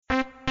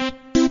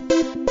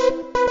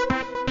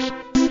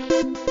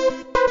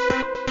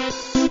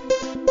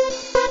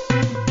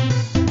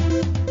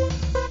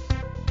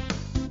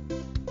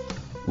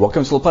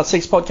Welcome to the Plus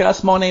 6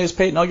 podcast. My name is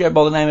Pete and I go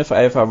by the name of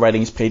AFR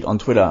Ratings Pete on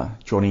Twitter.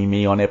 Joining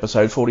me on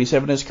episode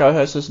 47 as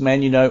co-host is the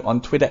man you know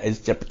on Twitter as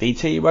Jep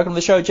DT. Welcome to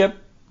the show, Jep.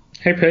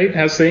 Hey Pete,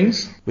 how's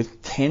things?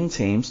 With 10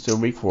 teams still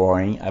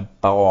requiring a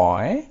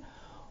bye,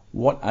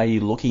 what are you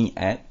looking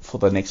at for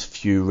the next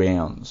few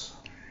rounds?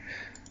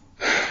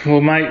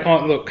 Well, mate,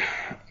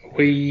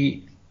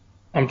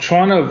 I'm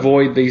trying to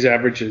avoid these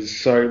averages.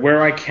 So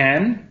where I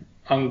can,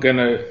 I'm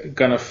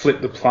gonna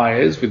flip the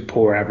players with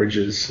poor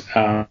averages.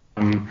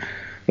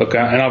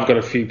 And I've got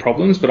a few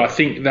problems, but I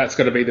think that's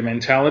got to be the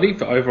mentality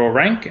for overall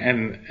rank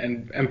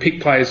and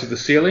pick players with the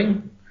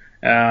ceiling.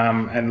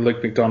 And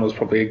Luke McDonald's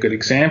probably a good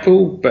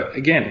example, but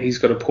again, he's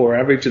got a poor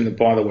average and the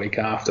bye the week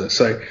after.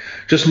 So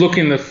just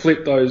looking to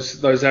flip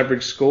those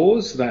average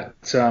scores that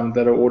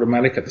are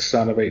automatic at the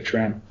start of each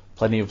round.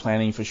 Plenty of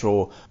planning for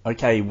sure.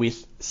 Okay,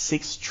 with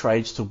 6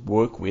 trades to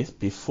work with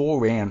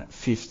before round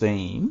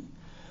 15,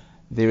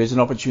 there is an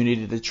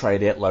opportunity to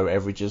trade out low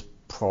averages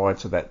prior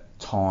to that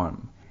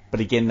time. But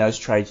again, those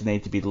trades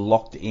need to be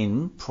locked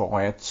in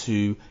prior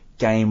to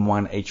game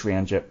 1 each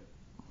round, Jep.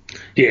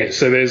 Yeah,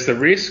 so there's the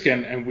risk,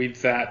 and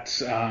with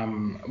that,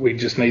 we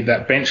just need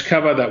that bench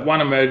cover, that one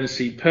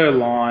emergency per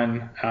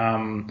line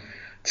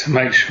to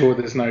make sure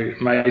there's no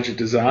major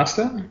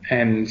disaster.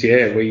 And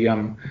yeah,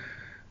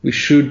 we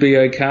should be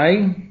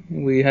okay.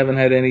 We haven't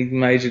had any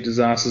major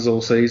disasters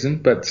all season,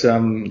 but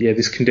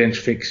this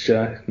condensed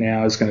fixture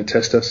now is going to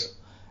test us.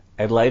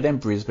 Adelaide and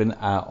Brisbane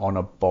are on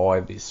a bye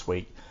this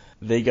week.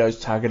 There goes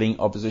targeting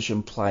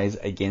opposition players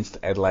against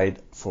Adelaide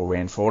for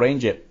round 14,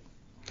 Jep.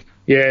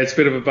 Yeah, it's a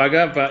bit of a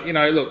bugger, but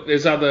look,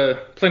 there's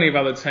plenty of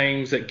other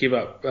teams that give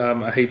up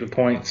a heap of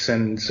points,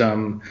 and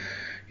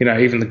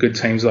even the good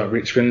teams like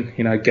Richmond.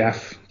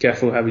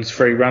 Gaff will have his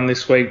free run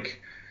this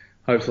week.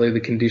 Hopefully, the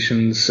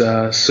conditions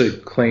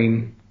suit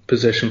clean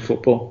possession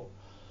football.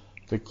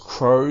 The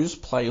Crows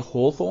play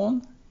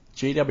Hawthorn,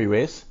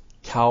 GWS,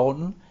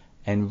 Carlton,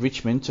 and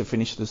Richmond to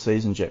finish the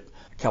season, Jep.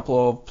 A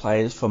couple of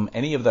players from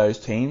any of those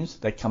teams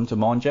that come to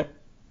mind, Jep?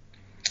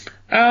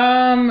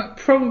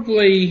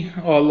 Probably.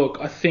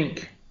 I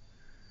think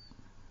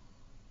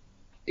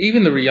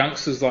even the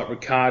youngsters like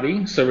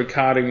Riccardi. So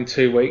Riccardi in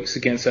 2 weeks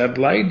against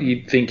Adelaide,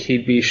 you'd think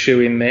he'd be a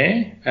shoe in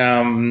there.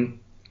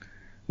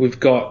 We've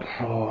got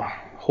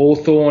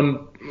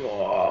Hawthorn.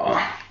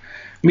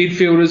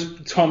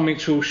 Midfielders, Tom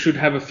Mitchell should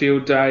have a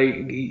field day.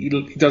 He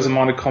doesn't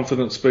mind a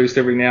confidence boost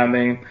every now and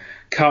then.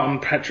 Carlton,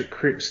 Patrick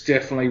Cripps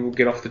definitely will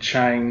get off the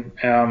chain.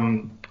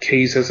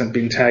 Keys hasn't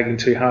been tagging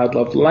too hard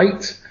of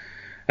late.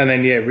 And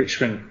then,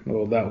 Richmond,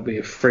 that will be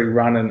a free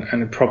run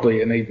and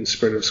probably an even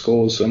spread of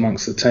scores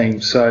amongst the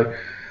teams. So,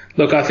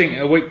 look, I think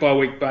a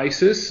week-by-week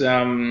basis,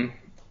 don't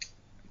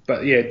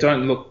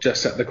look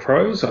just at the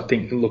Crows. I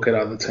think look at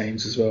other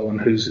teams as well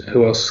and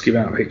who else is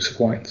giving up heaps of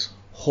points.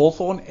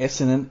 Hawthorn,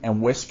 Essendon and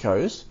West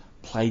Coast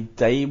play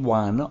day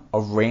 1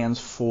 of rounds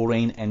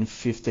 14 and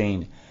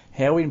 15.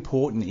 How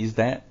important is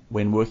that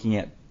when working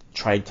at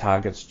trade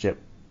targets, Jep?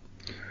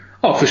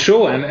 Oh, for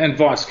sure, and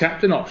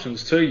vice-captain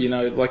options too.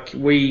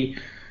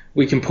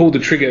 We can pull the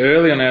trigger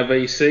early on our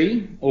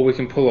VC or we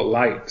can pull it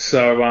late.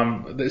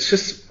 So it's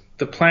just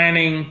the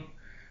planning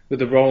with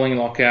the rolling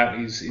lockout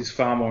is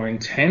far more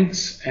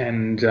intense,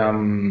 and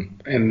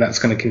that's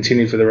going to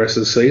continue for the rest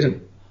of the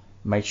season.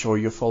 Make sure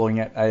you're following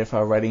at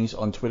AFR Ratings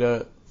on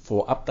Twitter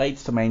for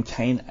updates to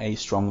maintain a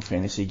strong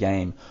fantasy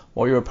game.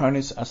 While your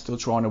opponents are still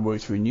trying to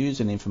work through news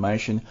and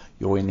information,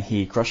 you're in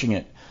here crushing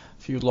it.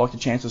 If you'd like a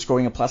chance of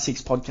scoring a Plus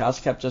 6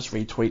 podcast cap, just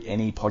retweet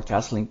any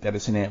podcast link that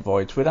is sent out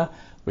via Twitter.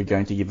 We're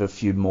going to give a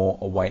few more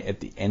away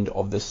at the end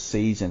of the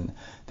season.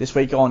 This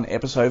week on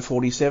episode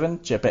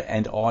 47, Jeppa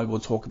and I will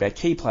talk about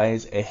key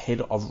players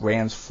ahead of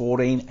rounds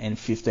 14 and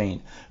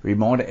 15.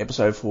 Reminder,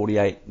 episode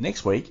 48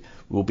 next week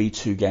will be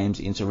 2 games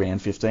into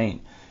round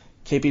 15.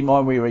 Keep in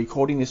mind we're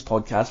recording this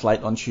podcast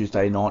late on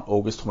Tuesday night,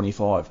 August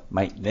 25.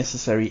 Make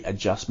necessary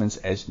adjustments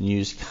as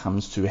news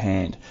comes to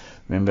hand.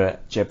 Remember,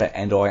 Jeppa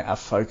and I are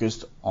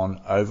focused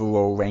on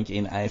overall rank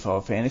in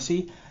AFL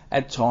fantasy.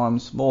 At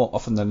times, more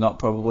often than not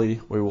probably,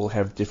 we will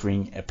have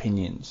differing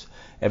opinions.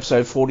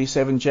 Episode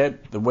 47,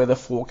 Jep, the weather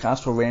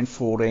forecast for round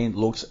 14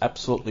 looks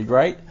absolutely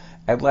great.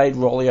 Adelaide,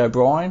 Rolly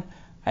O'Brien,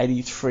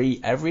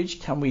 83 average.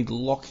 Can we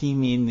lock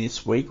him in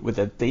this week with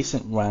a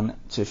decent run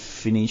to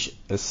finish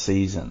the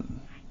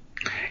season?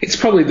 It's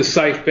probably the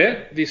safe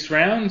bet this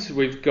round.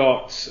 We've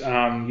got,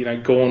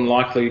 Gawn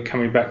likely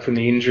coming back from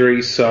the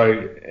injury.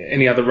 So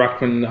any other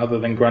ruckman other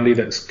than Grundy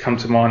that's come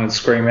to mind and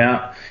scream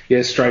out.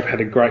 Yeah, Strape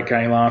had a great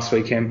game last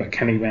weekend, but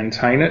can he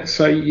maintain it?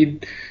 So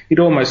you'd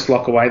almost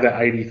lock away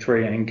that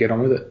 83 and get on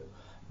with it.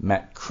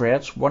 Matt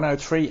Crouch,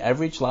 103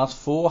 average, last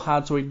 4.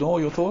 Hard to ignore.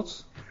 Your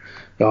thoughts?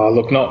 Oh,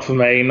 look, not for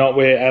me. Not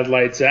where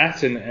Adelaide's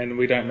at, and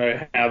we don't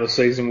know how the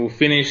season will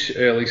finish.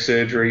 Early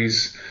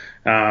surgeries.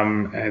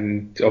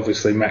 And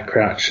obviously Matt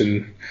Crouch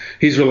and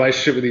his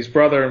relationship with his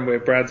brother and where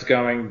Brad's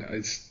going,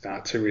 it's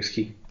too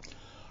risky.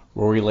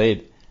 Rory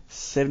Laird,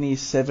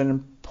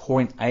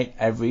 77.8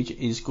 average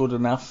is good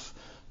enough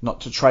not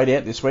to trade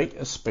out this week,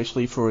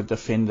 especially for a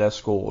defender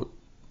scored.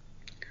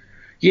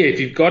 Yeah, if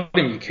you've got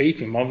him, you keep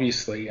him,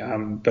 obviously.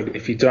 But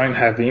if you don't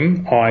have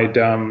him, I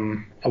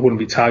wouldn't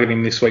be targeting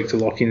him this week to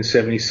lock in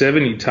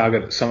 77. You'd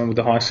target someone with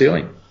a high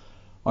ceiling.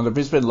 On the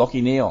Brisbane,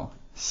 Lachie Neale.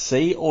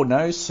 C or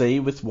no C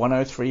with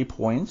 103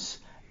 points,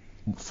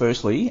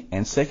 firstly,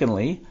 and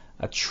secondly,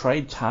 a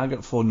trade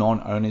target for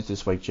non-owners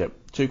this week, Jep.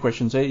 2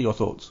 questions there, your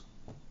thoughts?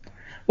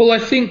 Well, I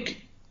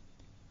think,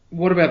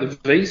 what about the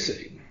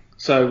VC?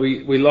 So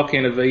we lock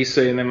in a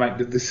VC and then make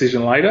the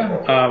decision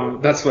later.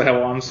 That's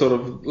how I'm sort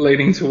of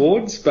leaning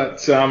towards.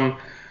 But,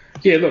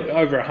 yeah, look,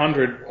 over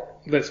 100,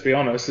 let's be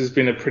honest, has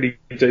been a pretty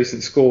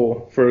decent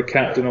score for a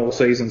captain all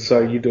season. So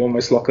you'd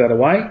almost lock that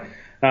away.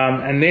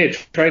 And there,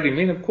 trade him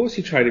in. Of course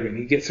you trade him in.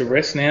 He gets a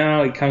rest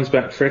now. He comes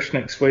back fresh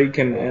next week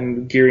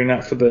and gearing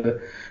up for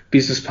the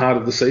business part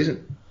of the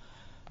season.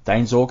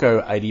 Dane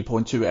Zorko,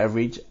 80.2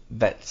 average.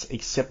 That's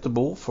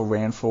acceptable for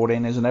round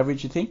 14 as an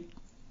average, you think?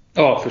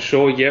 Oh, for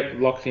sure.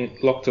 Yep,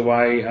 locked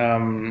away.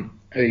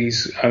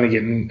 He's only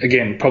getting,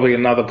 again, probably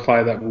another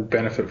player that will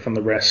benefit from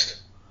the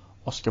rest.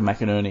 Oscar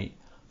McInerney.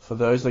 For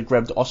those that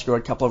grabbed Oscar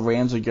a couple of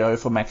rounds ago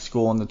for Max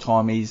Score, the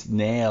time is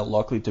now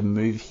likely to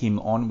move him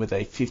on with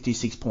a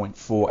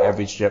 56.4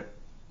 average, Jep.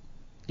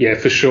 Yeah,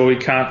 for sure. You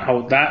can't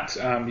hold that.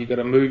 You've got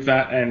to move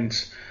that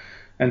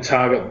and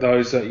target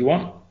those that you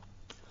want.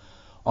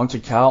 On to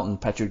Carlton,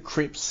 Patrick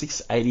Cripps,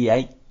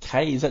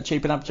 688k. Is that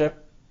cheap enough,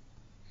 Jep?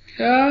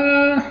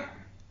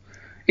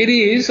 It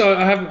is.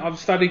 I've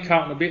studied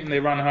Carlton a bit and they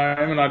run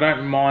home, and I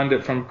don't mind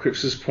it from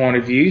Cripps's point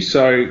of view.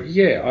 So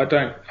yeah,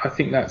 I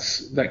think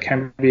that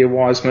can be a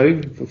wise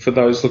move for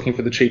those looking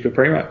for the cheaper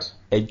primos.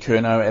 Ed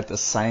Curnow at the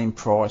same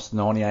price,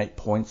 98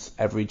 points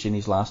average in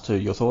his last 2.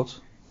 Your thoughts?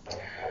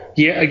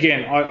 Yeah,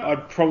 again,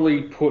 I'd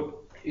probably put,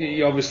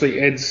 obviously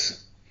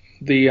Ed's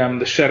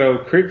the shadow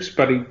of Cripps,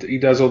 but he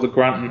does all the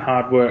grunt and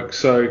hard work.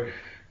 So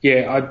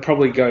yeah, I'd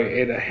probably go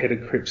Ed ahead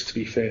of Cripps, to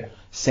be fair.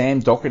 Sam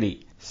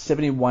Doherty,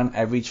 71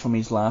 average from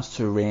his last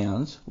 2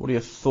 rounds. What are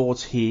your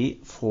thoughts here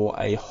for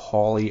a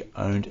highly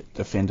owned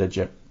defender,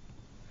 Jep?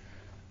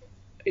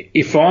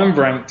 If I'm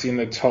ranked in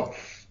the top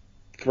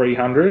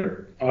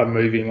 300, I'm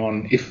moving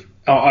on.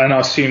 And I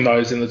assume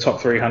those in the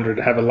top 300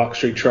 have a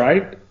luxury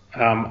trade,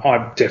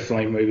 I'm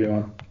definitely moving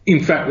on.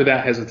 In fact,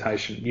 without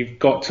hesitation, you've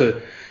got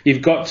to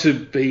make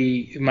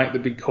the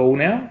big call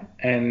now,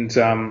 and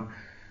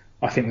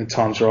I think the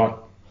time's right.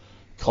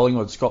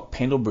 Collingwood, Scott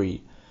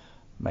Pendlebury.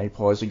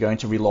 Magpies are going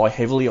to rely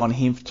heavily on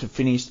him to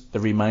finish the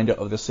remainder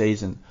of the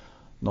season.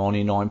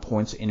 99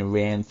 points in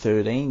round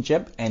 13,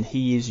 Jep, and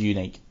he is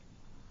unique.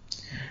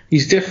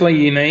 He's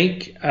definitely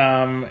unique.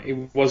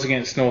 It was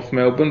against North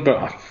Melbourne, but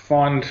I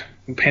find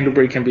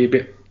Pendlebury can be a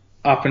bit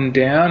up and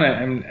down,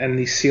 and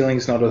his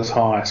ceiling's not as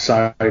high.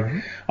 So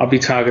I'll be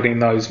targeting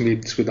those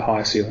mids with the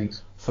higher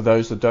ceilings. For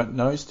those that don't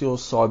know, Steele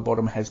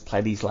Sidebottom has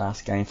played his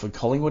last game for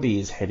Collingwood. He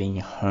is heading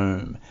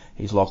home.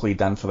 He's likely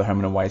done for the home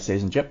and away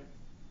season, Jep.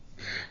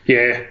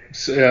 Yeah,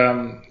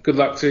 good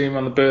luck to him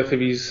on the birth of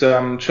his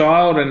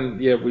child, and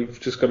yeah, we've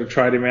just got to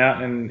trade him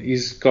out, and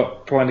he's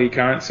got plenty of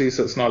currency,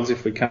 so it's not as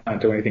if we can't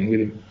do anything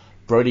with him.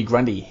 Brodie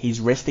Grundy, he's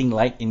resting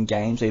late in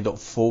games, either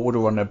forward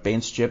or on a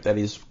bench, Jep. That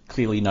is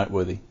clearly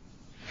noteworthy.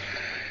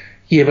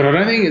 Yeah, but I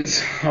don't think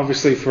it's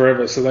obviously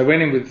forever. So they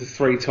went in with the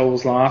 3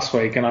 tools last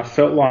week, and I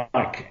felt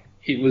like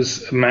it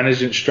was a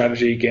management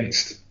strategy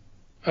against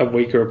a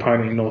weaker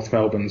opponent in North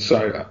Melbourne.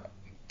 So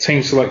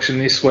team selection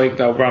this week,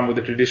 they'll run with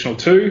a traditional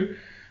 2,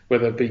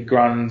 whether it be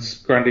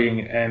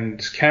Grundy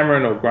and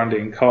Cameron or Grundy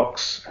and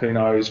Cox, who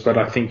knows. But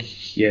I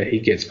think, yeah, he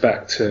gets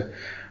back to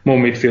more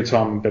midfield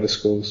time and better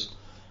scores.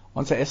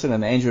 On to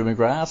Essendon, Andrew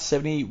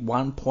McGrath,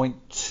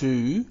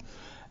 71.2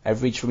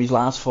 average from his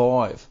last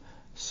 5.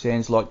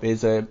 Sounds like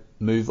there's a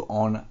move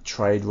on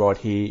trade right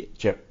here,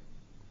 Jep.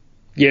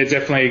 Yeah,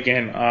 definitely.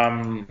 Again,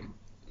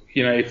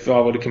 if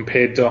I were to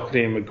compare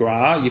Doherty and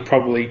McGrath, you'd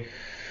probably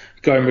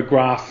go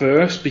McGrath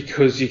first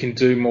because you can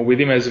do more with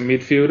him as a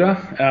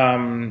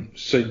midfielder.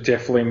 So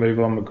definitely move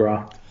on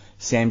McGrath.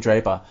 Sam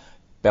Draper.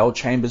 Bell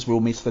Chambers will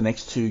miss the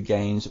next 2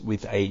 games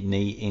with a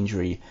knee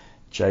injury.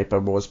 Draper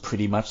was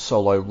pretty much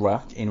solo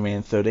ruck in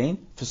round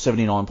 13 for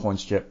 79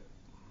 points, Jep.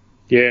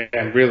 Yeah,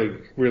 and really,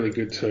 really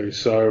good too.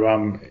 So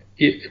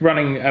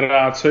running at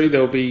R2,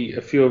 there'll be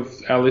a few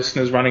of our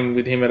listeners running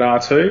with him at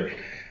R2.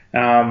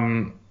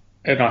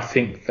 And I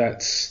think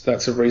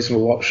that's a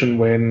reasonable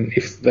option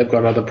if they've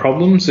got other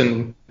problems.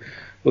 And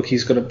look,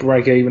 he's got a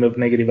break even of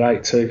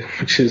 -8 too,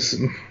 which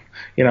is,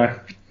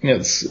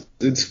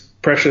 it's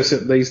precious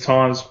at these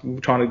times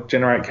trying to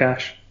generate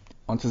cash.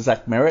 On to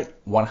Zach Merritt,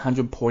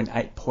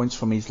 100.8 points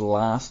from his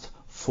last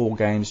 4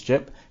 games,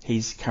 Jep.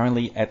 He's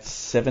currently at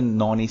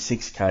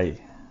 796k.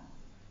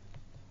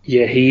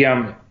 Yeah,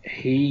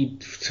 he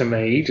to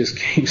me just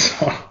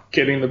keeps on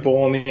getting the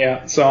ball on the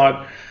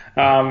outside.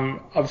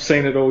 I've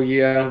seen it all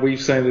year.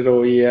 We've seen it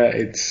all year.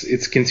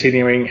 It's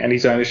continuing, and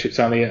his ownership's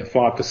only at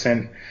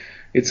 5%.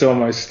 It's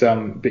almost a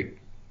bit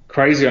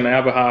crazy on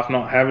our behalf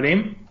not having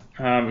him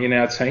in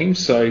our team.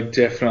 So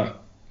definite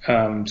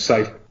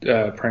safe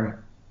premium.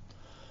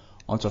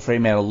 On to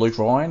Fremantle, Luke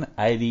Ryan,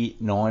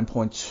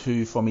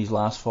 89.2 from his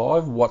last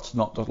 5. What's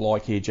not to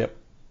like here, Jep?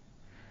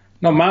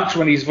 Not much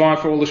when he's vying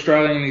for All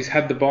Australian and he's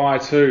had the bye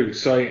too.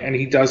 So, and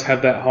he does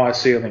have that high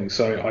ceiling.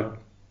 So I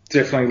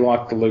definitely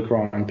like the Luke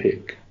Ryan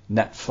pick.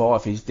 Nat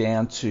Fyfe is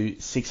down to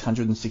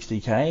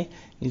 660k.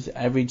 He's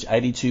averaged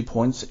 82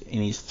 points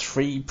in his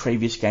 3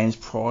 previous games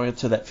prior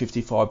to that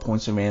 55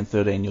 points in round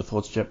 13. Your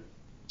thoughts, Jep?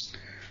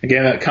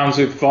 Again, that comes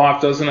with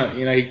Fyfe, doesn't it?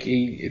 You know,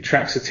 he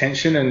attracts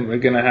attention, and we're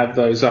going to have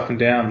those up and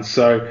downs.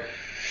 So,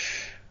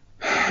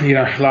 you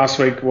know, last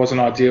week wasn't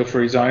ideal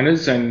for his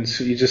owners, and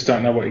you just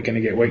don't know what you're going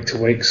to get week to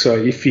week. So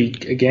if you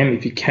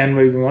can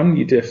move him on,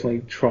 you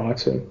definitely try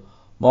to.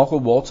 Michael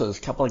Walters,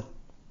 a couple of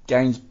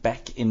games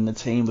back in the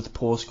team with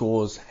poor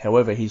scores.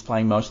 However, he's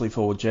playing mostly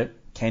forward, Jet.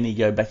 Can he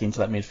go back into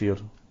that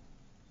midfield?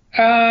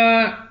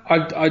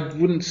 I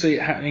wouldn't see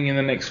it happening in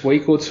the next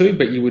week or two,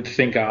 but you would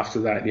think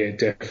after that, yeah,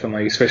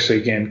 definitely. Especially,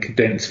 again,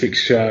 condensed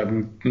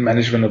fixture,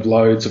 management of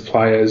loads of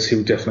players,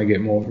 he'll definitely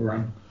get more of a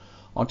run.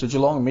 On to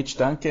Geelong, Mitch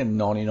Duncan,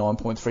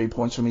 99.3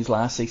 points from his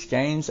last 6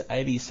 games,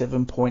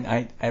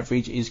 87.8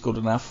 average is good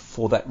enough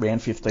for that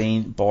round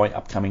 15 by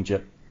upcoming,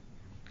 Jet.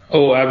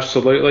 Oh,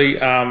 absolutely.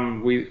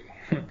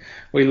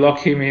 We lock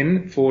him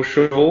in for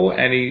sure,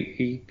 and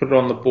he put it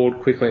on the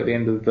board quickly at the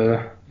end of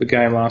the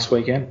game last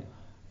weekend.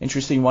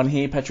 Interesting one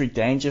here, Patrick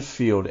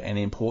Dangerfield, an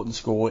important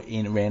score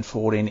in round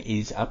 14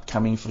 is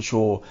upcoming for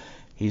sure.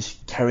 He's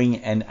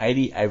carrying an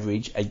 80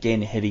 average,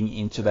 again heading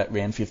into that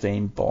round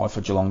 15 bye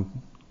for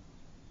Geelong.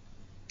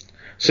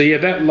 So yeah,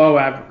 that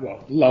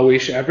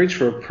lowish average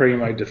for a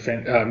primo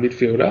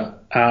midfielder,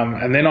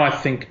 and then I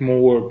think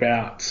more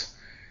about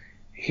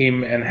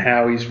him and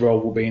how his role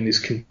will be in this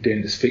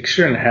condensed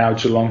fixture, and how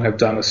Geelong have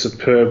done a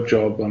superb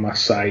job, I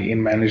must say,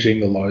 in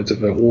managing the loads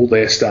of all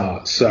their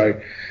starts. So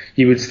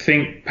you would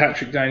think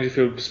Patrick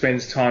Dangerfield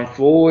spends time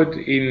forward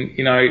in,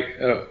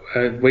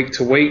 week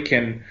to week,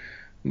 and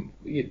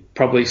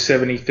probably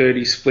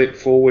 70-30 split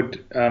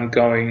forward,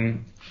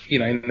 going,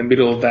 in the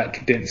middle of that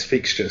condensed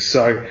fixture.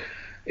 So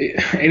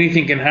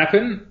anything can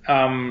happen,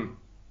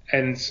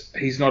 and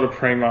he's not a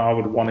primo I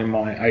would want in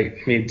my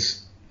 8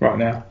 mids right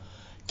now.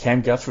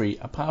 Cam Guthrie,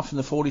 apart from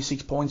the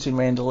 46 points in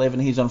round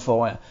 11, he's on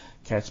fire.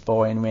 Cats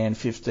by in round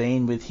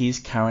 15 with his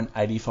current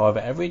 85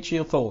 average.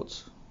 Your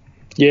thoughts?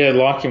 Yeah,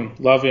 like him,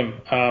 love him.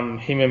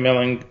 Him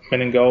and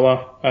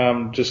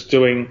Meningola, just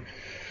doing,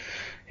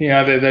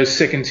 they're those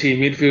second tier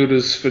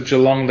midfielders for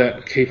Geelong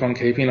that keep on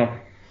keeping on.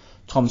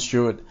 Tom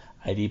Stewart,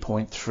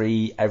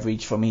 80.3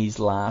 average from his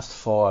last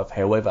 5.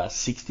 However,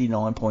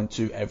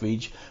 69.2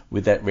 average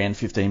with that round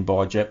 15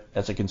 budget.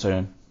 That's a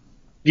concern.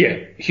 Yeah,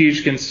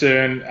 huge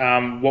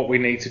concern. What we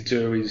need to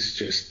do is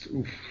just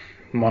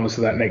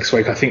monitor that next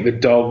week. I think the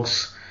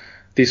Dogs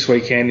this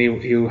weekend,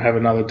 he'll have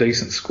another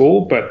decent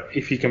score, but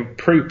if you can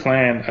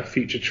pre-plan a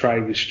future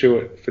trade with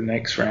Stewart for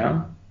next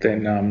round,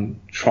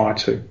 then try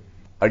to.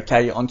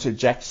 Okay, on to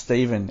Jack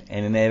Stephen,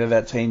 and an out of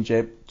that team,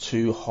 Jeb,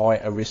 too high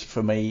a risk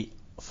for me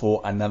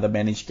for another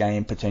managed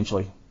game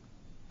potentially.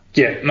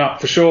 Yeah, no,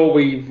 for sure.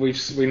 We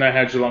know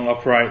how Geelong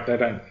operate. They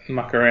don't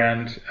muck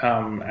around,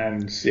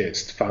 and yeah,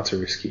 it's far too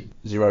risky.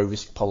 Zero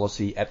risk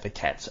policy at the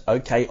Cats.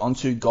 Okay, on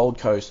to Gold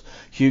Coast.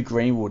 Hugh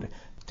Greenwood,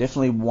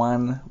 definitely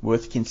one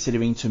worth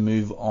considering to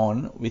move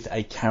on with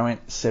a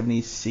current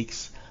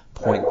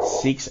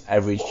 76.6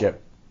 average,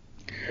 Jep.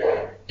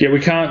 Yeah, we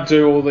can't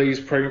do all these.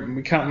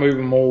 We can't move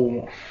them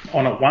all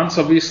on at once.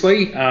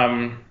 Obviously,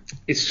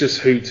 it's just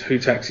who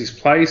takes his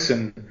place,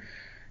 and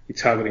you're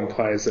targeting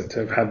players that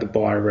have had the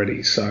bye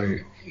already. So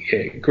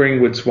yeah,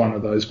 Greenwood's one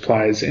of those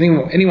players.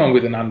 Anyone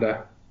with an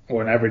under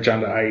or an average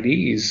under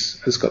 80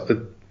 has got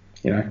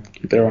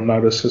they're on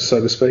notice,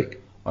 so to speak.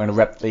 I'm going to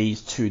wrap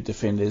these two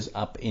defenders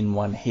up in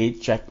one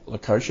hit. Jack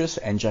Lukosius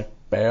and Jack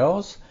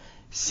Bowles.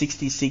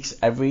 66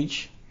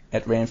 average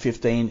at round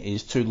 15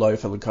 is too low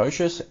for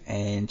Lukosius,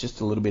 and just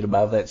a little bit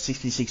above that,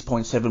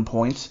 66.7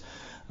 points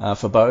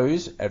for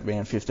Bowes at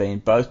round 15.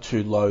 Both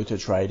too low to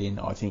trade in,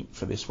 I think,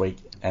 for this week.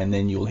 And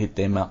then you'll hit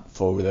them up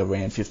for the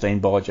round 15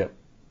 budget.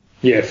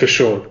 Yeah, for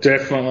sure.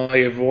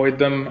 Definitely avoid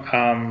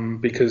them,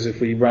 because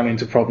if we run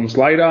into problems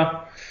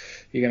later,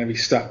 you're going to be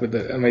stuck with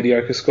a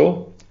mediocre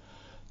score.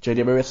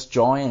 GWS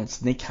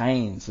Giants, Nick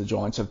Haynes. The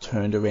Giants have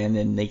turned around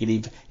their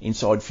negative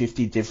inside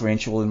 50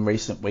 differential in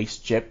recent weeks,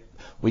 Jep,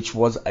 which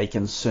was a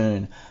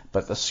concern.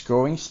 But the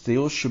scoring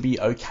still should be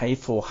okay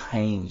for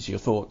Haynes. Your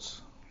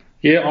thoughts?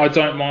 Yeah, I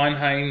don't mind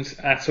Haynes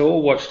at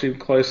all. Watched him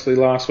closely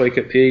last week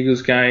at the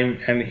Eagles game,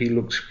 and he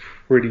looks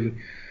pretty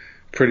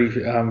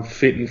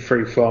fit and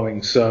free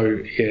flowing. So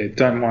yeah,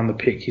 don't mind the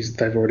pick.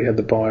 They've already had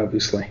the bye,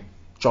 obviously.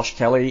 Josh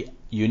Kelly,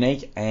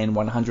 unique and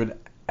 100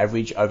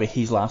 average over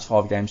his last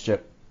 5 games,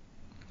 Jep.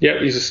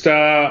 Yep, he's a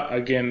star.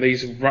 Again,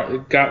 these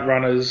gut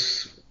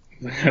runners,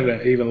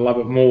 they even love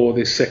it more,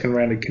 this second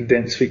round of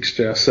condensed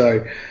fixture.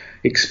 So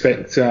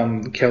expect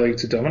Kelly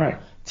to dominate.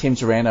 Tim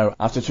Taranto,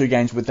 after 2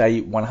 games with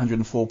a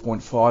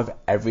 104.5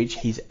 average,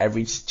 he's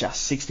averaged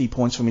just 60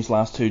 points from his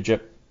last 2,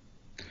 Jep.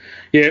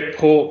 Yeah,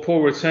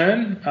 poor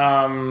return,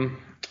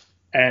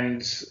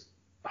 and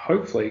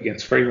hopefully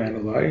against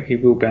Fremantle though, he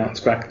will bounce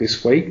back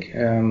this week.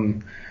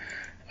 I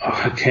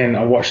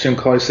watched him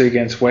closely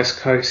against West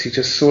Coast. He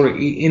just sort of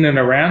in and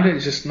around it.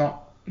 It's just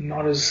not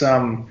not as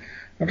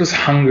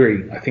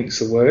hungry, I think is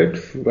the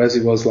word, as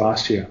he was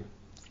last year.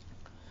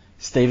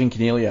 Stephen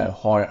Coniglio,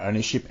 high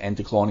ownership and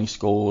declining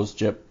scores,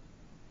 Jep.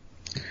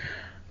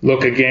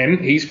 Look,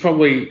 again, he's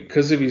probably,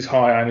 because of his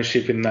high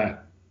ownership in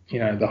that,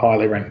 the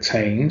highly ranked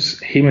teams,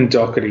 him and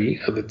Doherty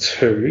are the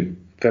two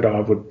that I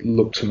would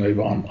look to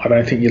move on. I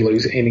don't think you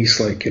lose any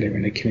sleep getting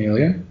into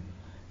Coniglio.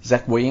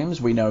 Zach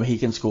Williams, we know he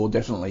can score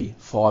definitely.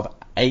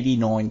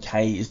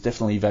 589k is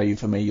definitely value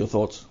for me. Your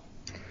thoughts?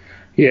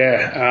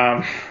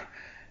 Yeah,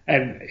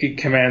 and he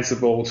commands the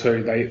ball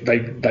too.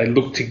 They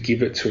look to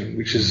give it to him,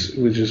 which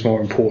is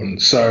more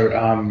important.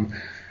 So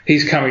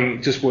he's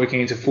just working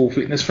into full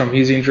fitness from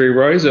his injury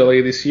woes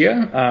earlier this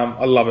year.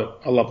 I love it.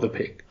 I love the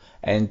pick.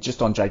 And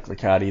just on Jake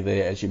Riccardi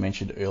there, as you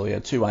mentioned earlier,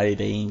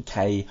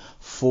 218k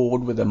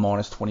forward with a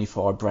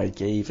 -25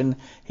 break even.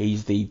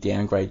 He's the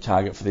downgrade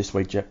target for this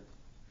week, Jeff.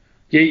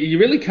 Yeah, you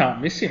really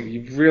can't miss him.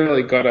 You've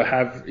really got to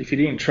have, if you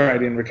didn't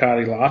trade in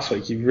Riccardi last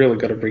week, you've really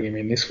got to bring him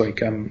in this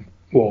week.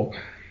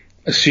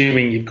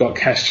 Assuming you've got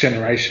cash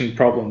generation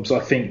problems,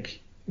 I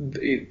think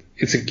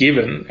it's a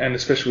given, and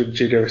especially with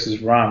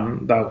GWS's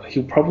run,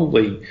 he'll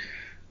probably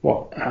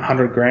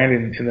 100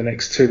 grand in the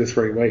next 2 to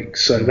 3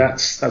 weeks. So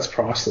that's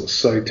priceless.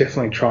 So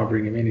definitely try and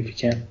bring him in if you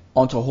can.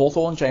 On to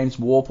Hawthorn, James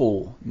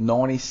Worpel,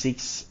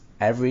 96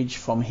 average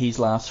from his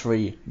last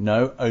 3.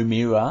 No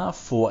O'Meara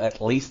for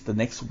at least the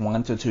next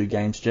 1 to 2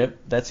 games, Jep.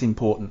 That's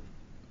important.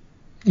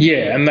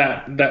 Yeah, and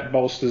that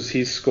bolsters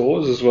his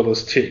scores as well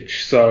as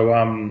Titch. So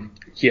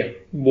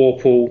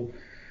Worpel.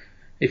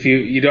 If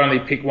you'd only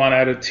pick one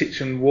out of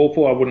Titch and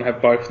Worpel, I wouldn't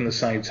have both in the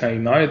same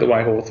team though, the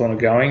way Hawthorn are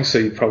going. So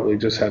you'd probably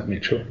just have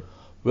Mitchell.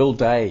 Will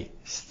Day,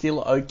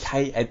 still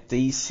okay at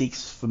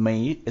D6 for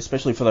me,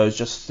 especially for those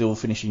just still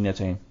finishing their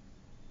team.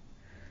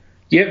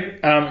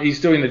 Yep,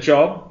 he's doing the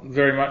job,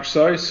 very much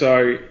so.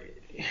 So,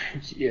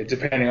 yeah,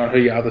 depending on who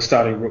your other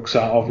starting rooks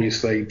are,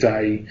 obviously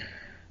Day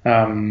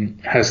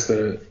has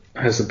the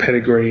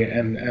pedigree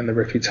and the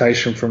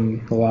reputation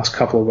from the last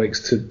couple of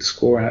weeks to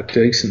score out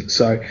decent.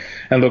 So,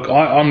 and look,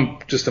 I'm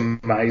just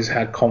amazed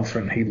how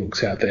confident he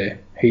looks out there.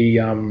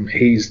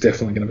 He's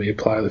definitely going to be a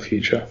player of the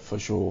future. For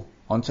sure.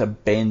 On to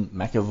Ben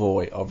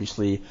McAvoy,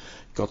 obviously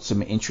got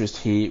some interest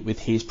here with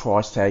his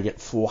price tag at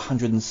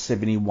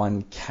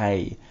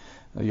 471k.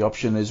 The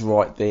option is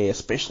right there,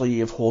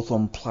 especially if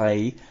Hawthorn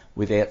play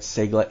without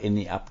Segler in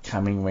the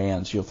upcoming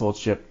rounds. Your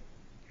thoughts, Chip?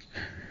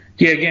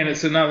 Yeah, again,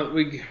 it's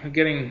we're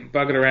getting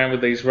buggered around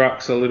with these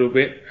rucks a little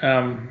bit.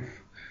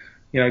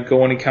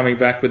 Gorney coming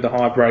back with the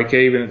high break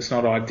even, it's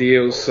not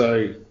ideal.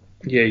 So,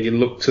 yeah, you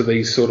look to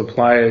these sort of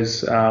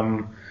players.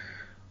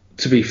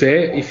 To be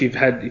fair, if you've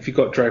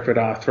got Draper at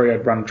R3,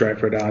 I'd run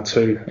Draper at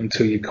R2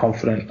 until you're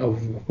confident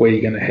of where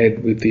you're going to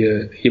head with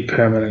your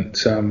permanent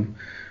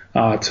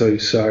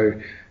R2. So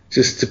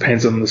just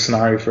depends on the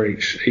scenario for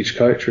each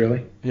coach,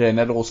 really. Yeah, and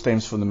that all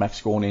stems from the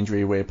Max Gawn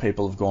injury where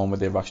people have gone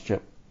with their rush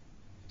chip.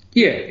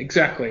 Yeah,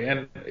 exactly.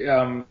 And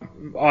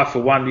I,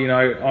 for one,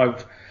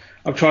 I've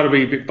tried to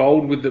be a bit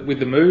bold with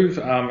the move,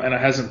 and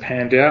it hasn't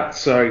panned out.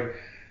 So,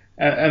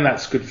 and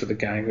that's good for the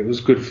game. It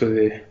was good for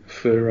the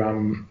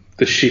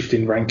shift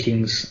in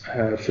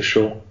rankings, for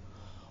sure.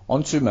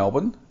 On to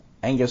Melbourne,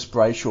 Angus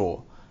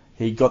Brayshaw.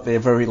 He got there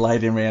very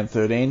late in round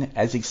 13.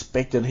 As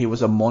expected, he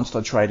was a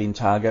monster trading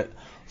target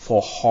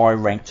for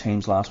high-ranked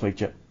teams last week,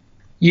 Jep.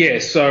 Yeah,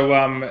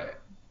 so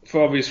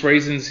for obvious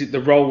reasons,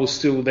 the role was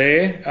still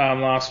there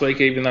last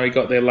week, even though he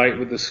got there late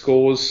with the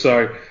scores.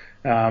 So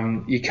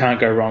you can't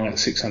go wrong at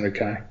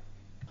 600k.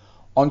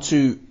 On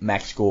to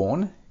Max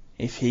Gawn.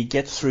 If he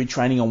gets through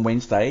training on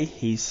Wednesday,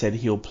 he said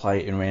he'll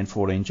play in round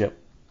 14, Jep.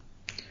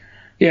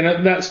 Yeah,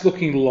 no, that's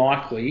looking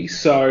likely.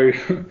 So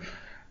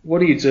what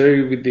do you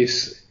do with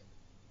this?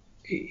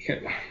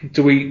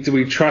 Do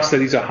we trust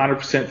that he's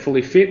 100%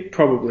 fully fit?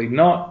 Probably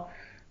not.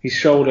 His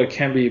shoulder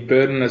can be a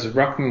burden as a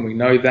ruckman. We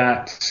know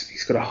that.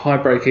 He's got a high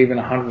break even,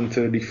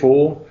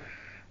 134.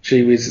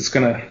 Gee whiz, it's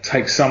going to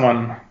take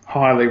someone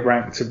highly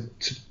ranked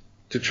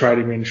to trade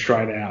him in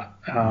straight out.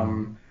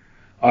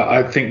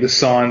 I think the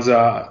signs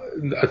are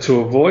to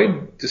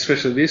avoid,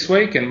 especially this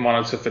week, and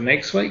monitor for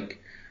next week.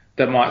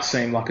 That might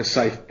seem like a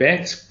safe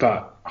bet,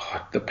 but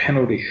the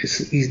penalty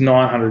he's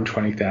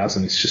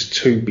 920,000. It's just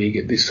too big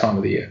at this time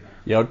of the year.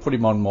 Yeah, I'd put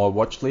him on my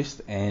watch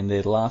list, and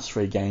their last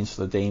 3 games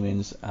for the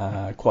Demons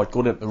are quite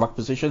good at the ruck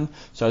position.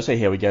 So I'll see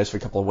how he goes for a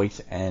couple of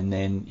weeks, and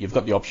then you've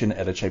got the option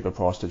at a cheaper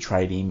price to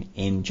trade him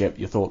in. Jep,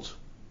 your thoughts?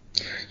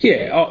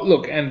 Yeah,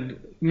 look, and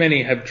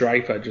many have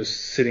Draper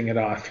just sitting at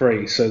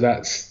R3, so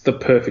that's the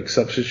perfect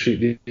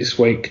substitute this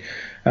week.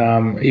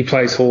 He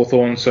plays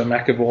Hawthorn, so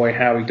McAvoy,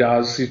 how he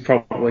does, he's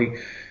probably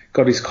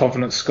got his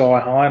confidence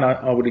sky high, and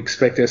I would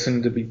expect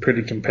Essendon to be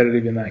pretty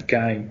competitive in that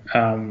game,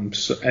 and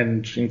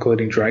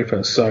including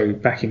Draper, so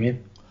back him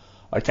in.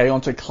 Okay,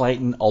 on to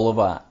Clayton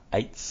Oliver,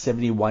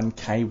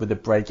 871k with a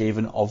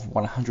break-even of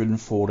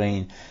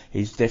 114.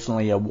 He's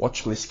definitely a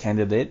watch list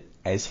candidate,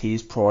 as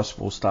his price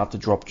will start to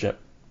drop, Jep.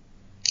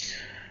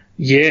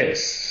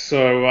 Yes,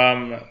 so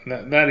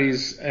that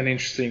is an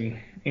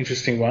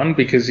interesting one,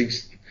 because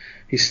he's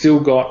still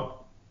got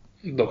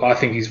look, I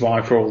think he's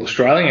vying for All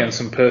Australian and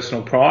some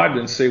personal pride,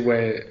 and see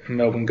where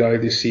Melbourne go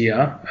this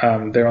year.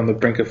 They're on the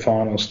brink of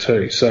finals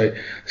too, so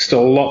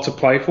still a lot to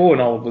play for,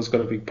 and Oliver's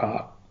got a big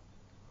part.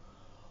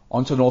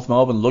 On to North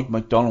Melbourne, Luke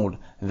McDonald.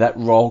 That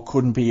role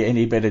couldn't be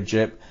any better,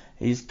 Jep.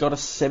 He's got a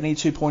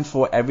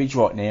 72.4 average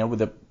right now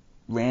with a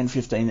round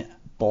 15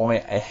 bye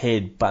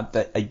ahead, but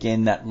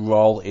that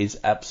role is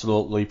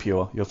absolutely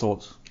pure. Your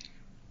thoughts?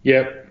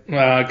 Yep,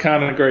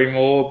 can't agree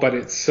more, but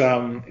it's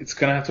going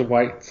to have to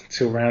wait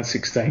till round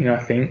 16,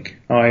 I think.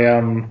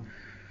 I'm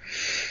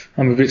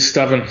a bit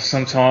stubborn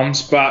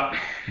sometimes, but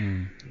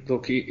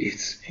look,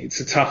 it's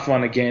a tough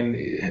one again.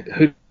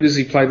 Who does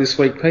he play this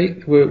week,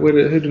 Pete?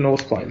 Who do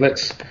North play?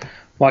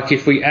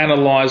 If we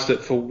analysed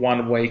it for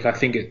 1 week, I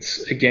think it's,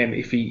 again,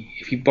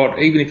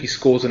 even if he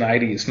scores an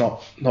 80, it's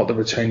not the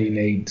return you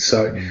need.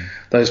 So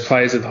those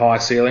players with high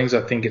ceilings,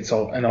 I think it's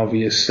an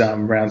obvious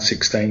round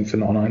 16 for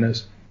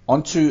non-owners.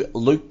 On to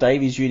Luke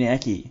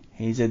Davies-Uniacke.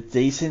 He's a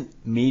decent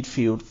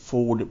midfield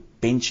forward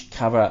bench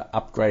cover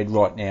upgrade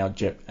right now,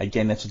 Jep.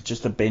 Again, that's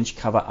just a bench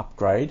cover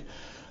upgrade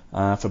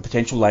for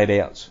potential laid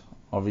outs.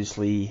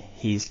 Obviously,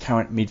 his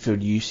current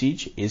midfield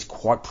usage is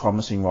quite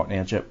promising right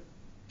now, Jep.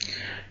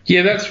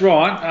 Yeah, that's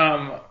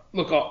right.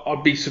 Look,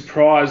 I'd be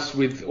surprised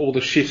with all the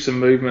shifts and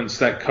movements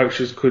that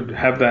coaches could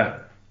have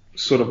that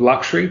sort of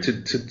luxury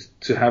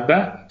to have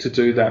that, to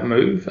do that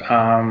move.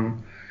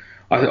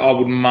 I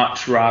would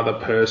much rather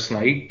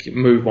personally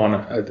move on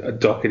a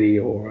Doherty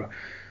or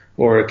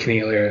a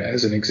Cornelia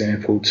as an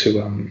example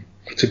to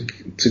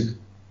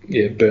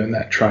burn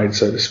that trade,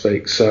 so to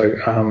speak.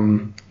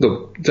 So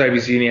look,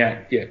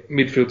 Davies-Uniacke,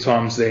 midfield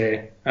time's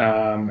there,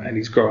 and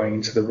he's growing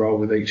into the role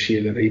with each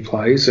year that he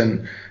plays,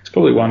 and it's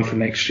probably one for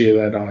next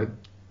year that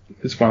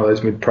it's one of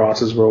those mid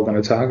prices we're all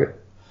going to target.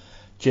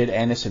 Jed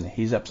Anderson,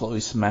 he's absolutely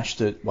smashed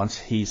it once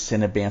his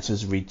centre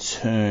bounces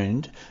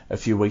returned a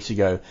few weeks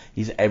ago.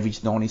 He's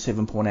averaged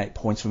 97.8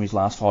 points from his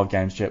last 5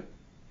 games, Jep.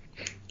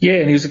 Yeah,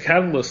 and he was a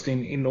catalyst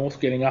in North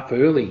getting up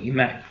early in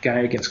that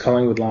game against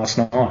Collingwood last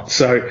night.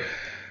 So,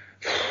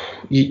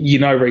 you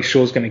know Reece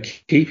Shaw's going to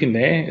keep him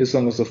there as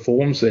long as the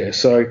form's there.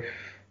 So,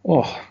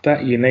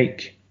 that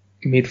unique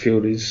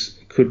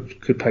midfield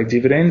could pay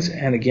dividends,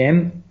 and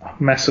again,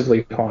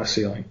 massively high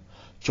ceiling.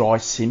 Jai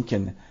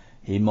Simpkin.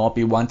 He might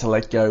be one to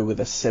let go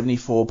with a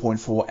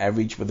 74.4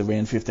 average with a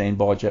round 15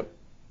 bye, Jep.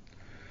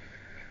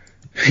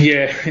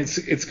 Yeah,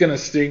 it's going to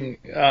sting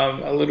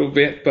a little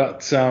bit,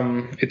 but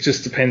it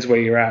just depends where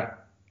you're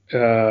at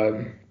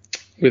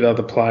with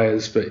other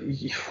players. But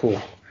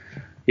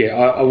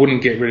I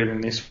wouldn't get rid of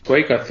him this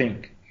week. I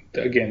think,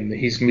 again,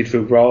 his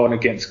midfield role and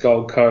against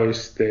Gold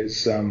Coast,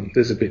 there's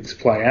a bit to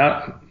play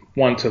out.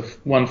 One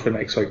for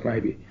next week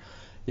maybe.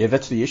 Yeah,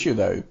 that's the issue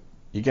though.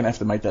 You're going to have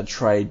to make that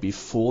trade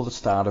before the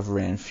start of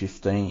round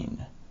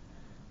 15.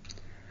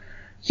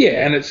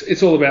 Yeah, and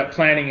it's all about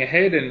planning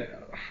ahead. And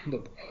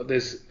look,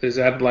 there's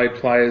Adelaide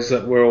players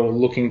that we're all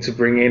looking to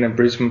bring in, and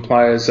Brisbane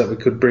players that we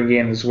could bring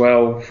in as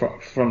well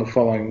from the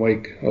following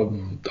week of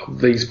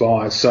these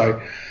buys.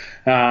 So,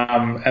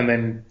 and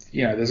then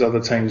there's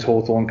other teams: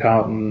 Hawthorn,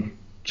 Carlton,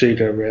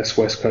 GWS,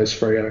 West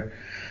Coast, Freo.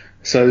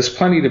 So there's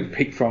plenty to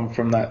pick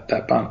from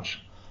that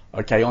bunch.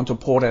 Okay, on to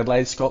Port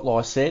Adelaide. Scott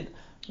Lycett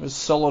was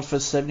solid for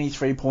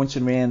 73 points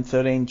in round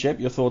 13. Jep,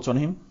 your thoughts on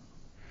him?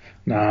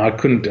 No, I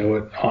couldn't do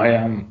it.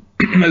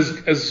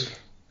 As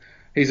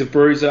he's a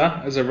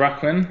bruiser, as a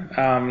ruckman,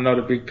 not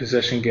a big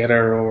possession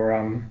getter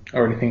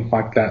or anything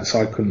like that,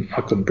 so I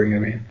couldn't bring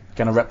him in.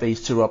 Going to wrap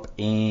these two up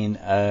in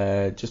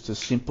just a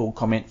simple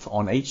comment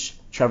on each.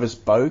 Travis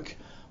Boak,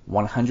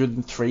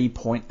 103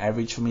 point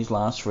average from his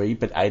last 3,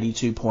 but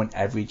 82 point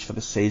average for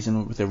the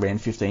season with a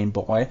round 15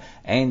 bye.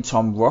 And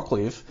Tom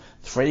Rockliff,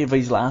 3 of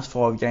his last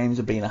 5 games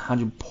have been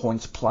 100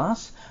 points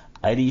plus,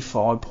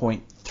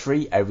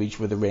 85.3 average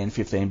with a round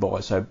 15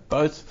 bye. So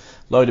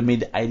both low to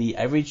mid 80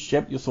 average.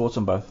 Jep, your thoughts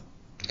on both?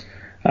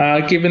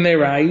 Given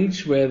their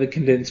age, where the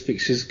condensed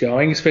fixture's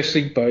going,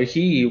 especially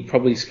Boakey, you'll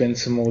probably spend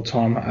some more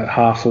time at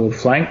half forward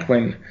flank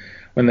when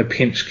the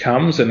pinch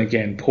comes. And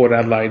again, Port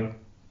Adelaide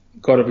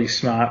got to be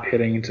smart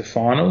heading into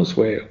finals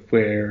where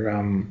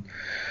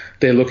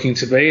they're looking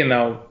to be, and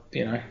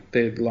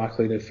they're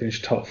likely to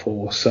finish top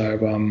 4. So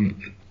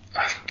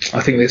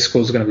I think their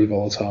scores are going to be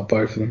volatile,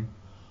 both of them.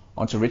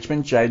 On to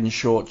Richmond, Jaden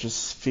Short,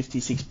 just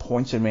 56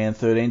 points in round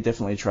 13.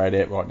 Definitely a trade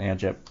out right now,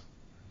 Jep.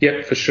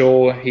 Yep, for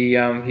sure. He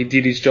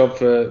did his job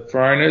for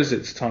owners.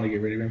 It's time to get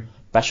rid of him.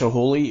 Basher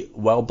Hawley,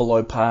 well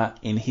below par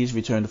in his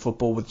return to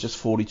football with just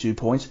 42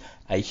 points.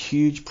 A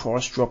huge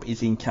price drop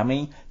is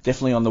incoming.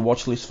 Definitely on the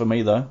watch list for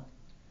me, though.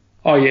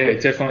 Oh, yeah,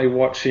 definitely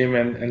watch him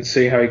and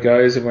see how he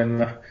goes. And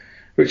when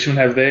Richmond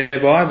have their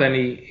bye, then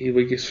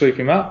we can sweep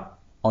him up.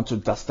 On to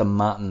Dustin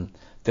Martin.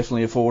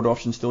 Definitely a forward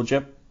option still,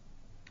 Jep.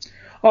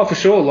 Oh, for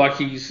sure. Like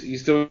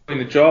he's doing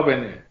the job,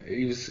 and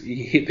he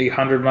hit the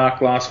 100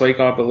 mark last week,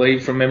 I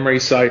believe, from memory.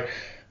 So,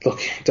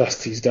 look,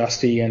 Dusty's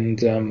Dusty,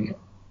 and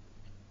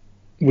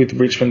with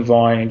Richmond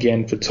vying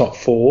again for top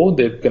 4,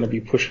 they're going to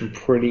be pushing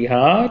pretty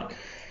hard.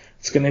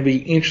 It's going to be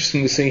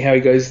interesting to see how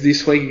he goes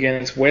this week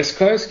against West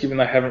Coast, given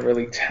they haven't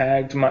really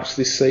tagged much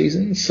this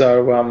season.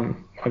 So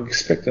I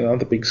expect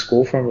another big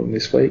score from him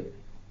this week.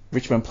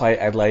 Richmond play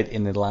Adelaide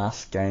in the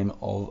last game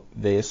of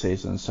their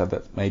season, so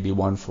that may be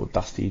one for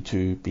Dusty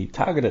to be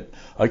targeted.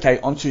 Okay,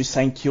 on to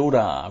St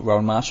Kilda.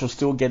 Rowan Marshall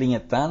still getting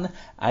it done.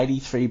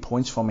 83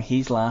 points from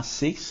his last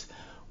 6,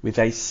 with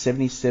a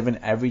 77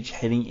 average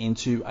heading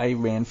into a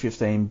round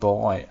 15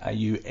 bye. Are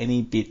you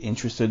any bit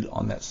interested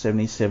on that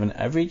 77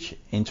 average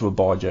into a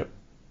bye, Jep?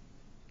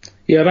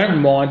 Yeah, I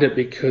don't mind it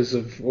because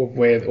of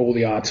where all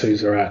the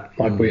R2s are at.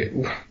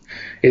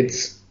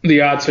 The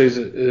R2's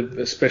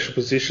a special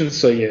position,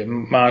 so yeah,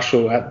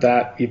 Marshall at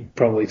that, you'd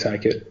probably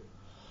take it.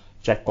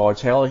 Jack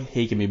Bytel,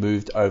 he can be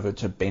moved over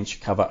to bench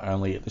cover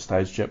only at this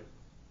stage, Jep.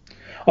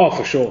 Oh,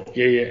 for sure.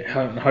 Yeah.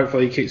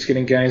 Hopefully he keeps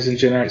getting games and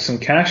generates some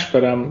cash,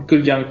 but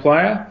good young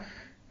player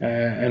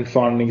and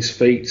finding his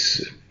feet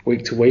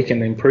week to week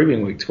and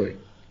improving week to week.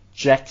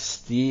 Jack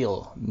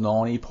Steele,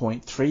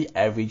 90.3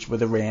 average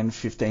with a round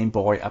 15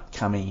 bye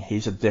upcoming.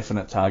 He's a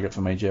definite target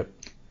for me, Jep.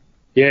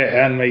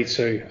 Yeah, and me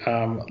too.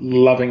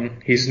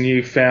 Loving his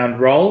newfound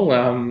role.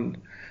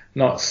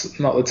 Not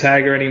the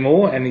tagger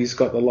anymore, and he's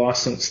got the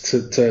license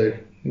to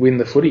win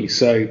the footy.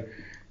 So,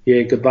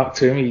 yeah, good luck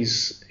to him.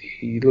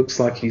 He looks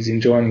like he's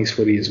enjoying his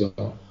footy as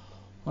well.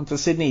 On to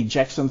Sydney,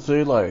 Jackson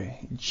Thulo.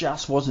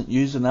 Just wasn't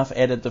used enough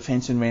out of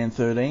defence in round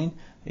 13.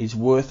 He's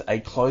worth a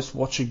close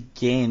watch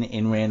again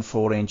in round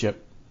 14, Jep.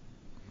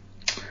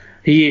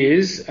 He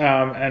is,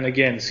 and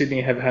again,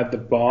 Sydney have had the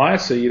bye,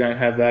 so you don't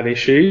have that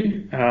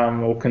issue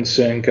or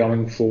concern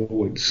going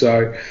forward.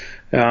 So,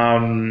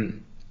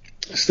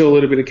 still a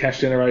little bit of cash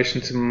generation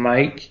to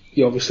make.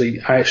 You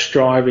obviously are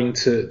striving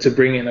to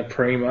bring in a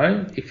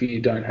primo if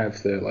you don't have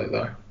Thurlow,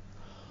 though.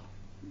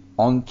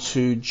 On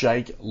to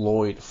Jake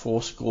Lloyd,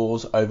 4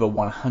 scores over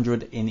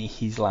 100 in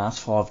his last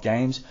 5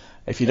 games.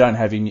 If you don't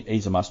have him,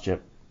 he's a must,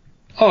 Jep.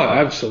 Oh,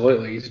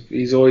 absolutely.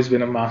 He's always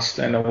been a must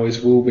and always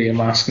will be a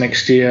must.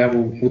 Next year,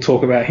 we'll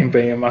talk about him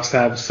being a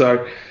must-have.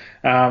 So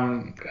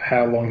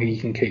how long he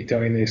can keep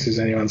doing this is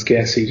anyone's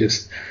guess. He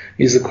just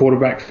is the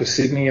quarterback for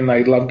Sydney, and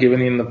they love giving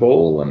him the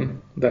ball,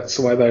 and that's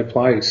the way they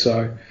play.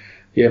 So,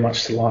 yeah,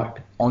 much to like.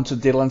 On to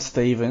Dylan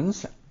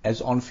Stephens. As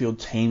on-field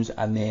teams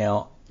are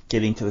now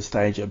getting to the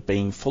stage of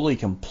being fully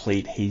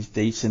complete, he's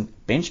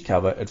decent bench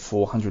cover at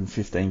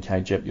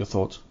 415k. Jep, your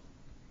thoughts?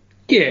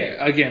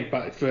 Yeah, again,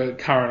 but for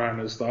current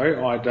owners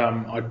though,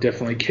 I'd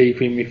definitely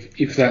keep him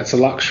if that's a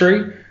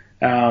luxury.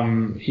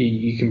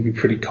 You can be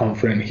pretty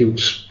confident he'll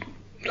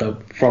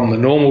from the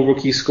normal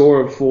rookie score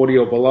of 40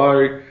 or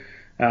below.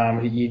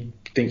 You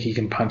think he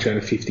can punch out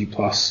a 50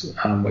 plus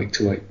week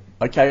to week.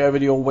 Okay, over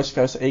to your West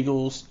Coast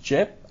Eagles,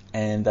 Jep,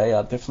 and they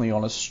are definitely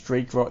on a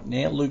streak right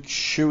now. Luke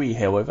Shuey,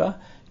 however,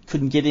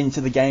 couldn't get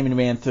into the game in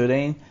round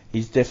 13.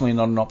 He's definitely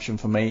not an option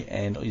for me,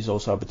 and he's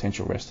also a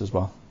potential rest as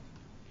well.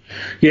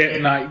 Yeah,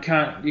 no,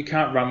 you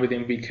can't run with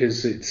him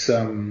because it's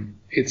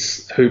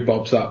who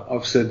bobs up.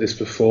 I've said this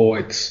before.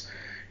 If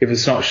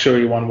it's not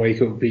Shuey one week,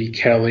 it would be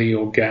Kelly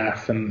or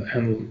Gaff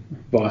and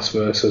vice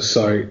versa.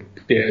 So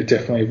yeah,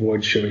 definitely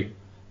avoid Shuey.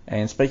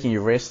 And speaking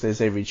of rest,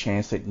 there's every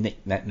chance that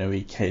Nick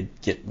Naitanui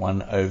could get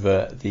one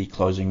over the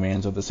closing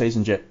rounds of the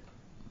season, Jet.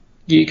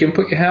 You can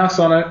put your house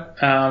on it.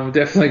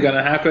 Definitely going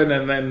to happen,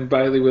 and then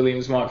Bailey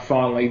Williams might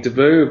finally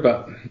debut,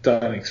 but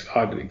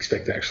I'd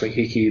expect actually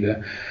Hickey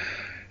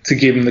to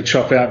give him the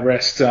chop out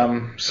rest.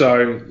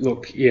 So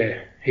look, yeah,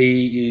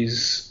 he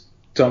is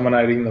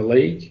dominating the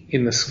league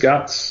in the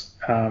scuts,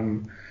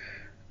 and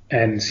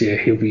yeah,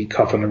 he'll be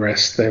copping the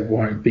rest. There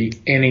won't be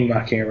any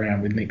mucking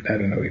around with Nick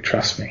Naitanui,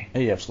 trust me.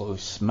 He absolutely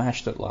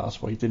smashed it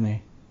last week, didn't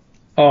he?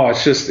 Oh,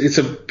 it's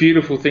a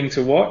beautiful thing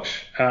to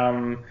watch.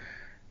 And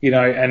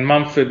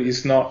Mumford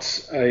is not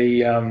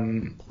a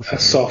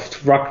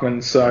soft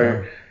ruckman,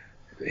 so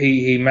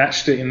he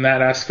matched it in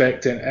that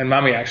aspect, and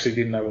Mummy actually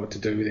didn't know what to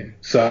do with him.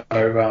 So,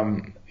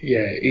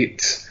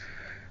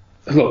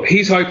 look,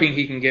 he's hoping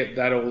he can get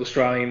that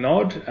All-Australian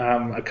nod.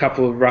 A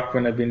couple of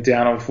ruckmen have been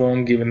down on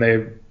form given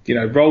their,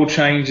 role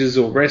changes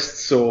or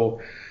rests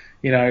or,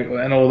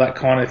 and all that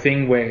kind of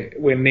thing where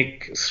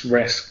Nick's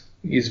rest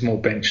is more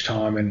bench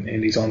time and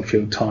his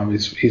on-field time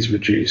is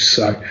reduced.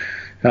 So,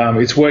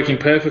 it's working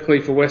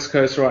perfectly for West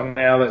Coast right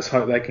now. Let's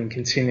hope they can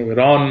continue it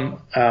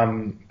on.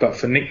 But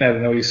for Nick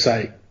Naitanui's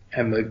sake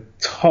and the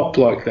top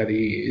bloke that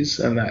he is,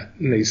 and that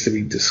needs to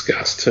be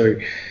discussed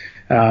too,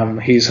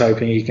 he's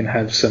hoping he can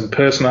have some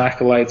personal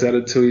accolades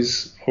added to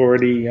his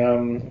already.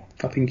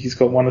 I think he's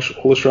got one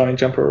All-Australian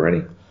jumper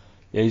already.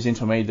 Yeah, he's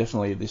into me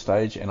definitely at this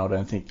stage, and I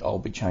don't think I'll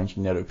be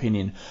changing that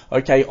opinion.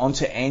 Okay, on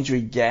to Andrew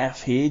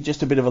Gaff here.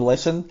 Just a bit of a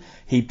lesson.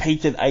 He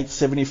peaked at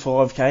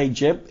 875k,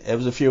 Jep. It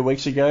was a few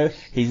weeks ago.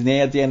 He's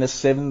now down to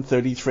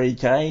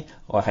 733k.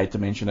 I hate to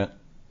mention it.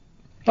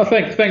 Oh,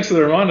 thanks for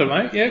the reminder,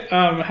 mate. Yeah,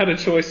 I had a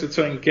choice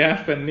between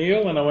Gaff and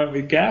Neil, and I went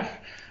with Gaff.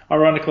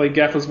 Ironically,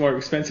 Gaff was more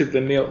expensive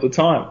than Neil at the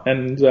time,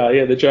 and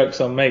the joke's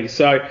on me.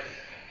 So,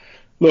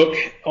 look,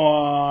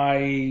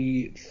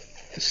 I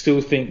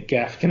still think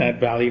Gaff can add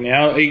value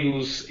now.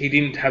 Eagles, he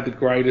didn't have the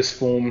greatest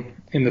form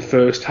in the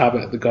first hub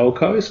at the Gold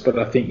Coast, but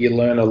I think you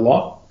learn a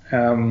lot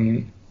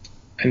and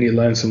you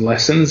learn some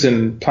lessons.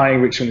 And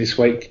playing Richmond this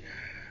week,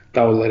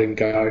 they'll let him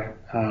go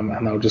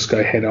and they'll just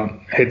go head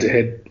to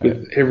head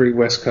with every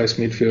West Coast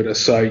midfielder.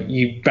 So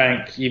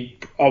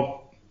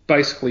I'll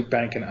basically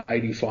bank an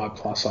 85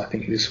 plus, I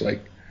think, this week.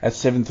 At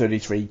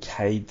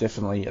 733k,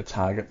 definitely a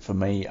target for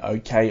me.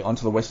 Okay,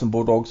 onto the Western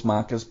Bulldogs.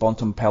 Marcus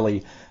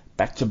Bontempelli,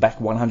 back-to-back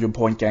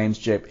 100-point games,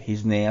 Jep.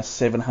 He's now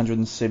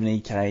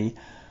 770k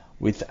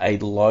with a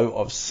low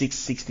of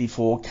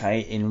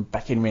 664k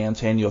back in round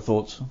 10. Your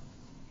thoughts?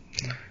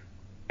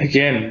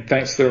 Again,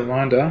 thanks for the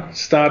reminder.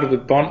 Started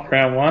with Bont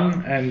round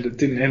 1 and it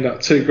didn't end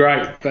up too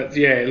great. But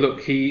yeah,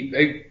 look,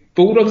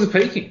 Bulldogs are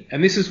peaking,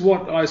 and this is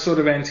what I sort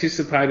of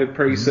anticipated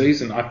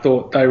pre-season. I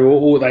thought they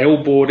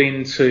all bought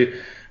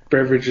into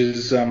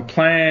Beveridge's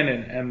plan,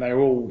 and they're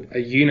all a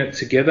unit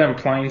together and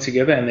playing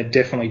together, and they're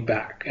definitely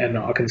back. And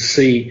I can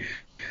see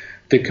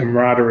the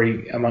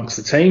camaraderie amongst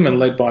the team and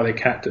led by their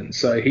captain.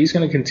 So he's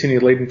going to continue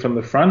leading from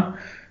the front,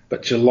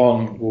 but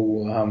Geelong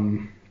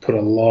will put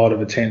a lot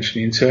of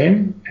attention into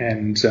him,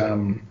 and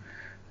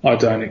I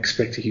don't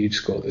expect a huge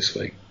score this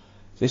week.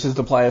 This is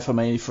the player for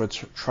me for a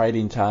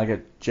trading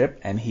target, Jep,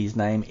 and his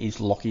name is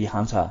Lockie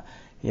Hunter.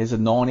 He has a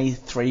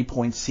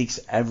 93.6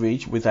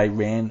 average with a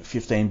round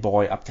 15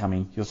 bye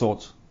upcoming. Your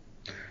thoughts?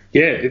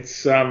 Yeah,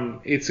 it's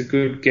a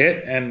good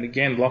get, and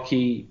again,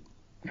 Lockie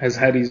has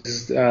had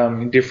his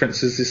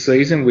indifferences this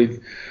season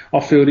with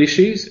off-field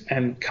issues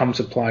and come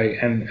to play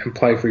and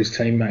play for his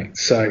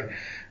teammates. So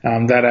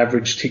that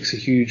average ticks a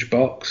huge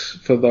box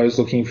for those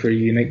looking for a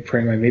unique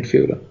primo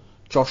midfielder.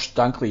 Josh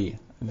Dunkley,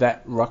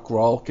 that ruck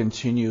roll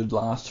continued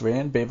last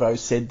round. Bevo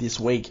said this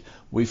week,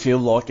 we feel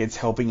like it's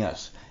helping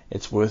us.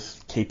 It's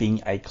worth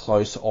keeping a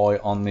close eye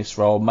on this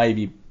role,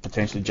 maybe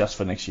potentially just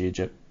for next year,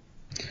 Jep.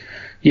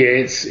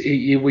 Yeah,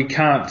 we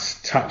can't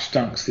touch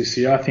Dunks this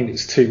year. I think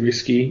it's too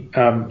risky.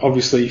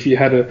 Obviously, if you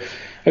had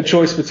a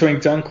choice between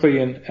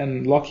Dunkley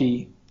and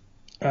Lockie,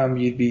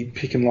 you'd be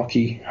picking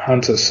Lockie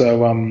Hunter.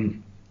 So,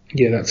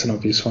 yeah, that's an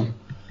obvious one.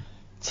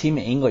 Tim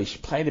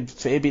English played a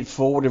fair bit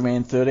forward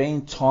around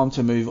 13. Time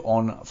to move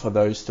on for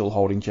those still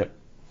holding, Jep.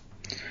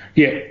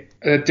 Yeah,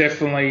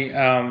 definitely.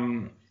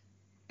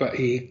 But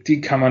he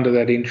did come under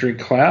that injury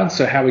cloud,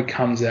 so how he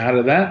comes out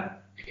of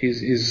that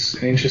is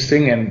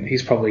interesting, and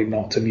he's probably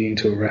not immune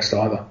to arrest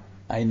either.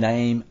 A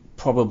name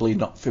probably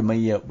not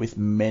familiar with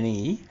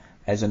many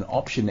as an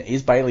option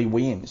is Bailey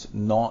Williams.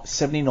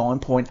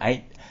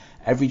 79.8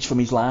 average from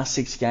his last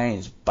 6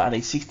 games, but a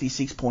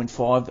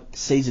 66.5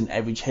 season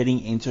average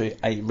heading into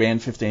a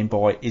round 15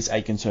 bye is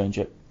a concern,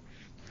 Jep.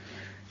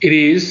 It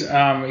is.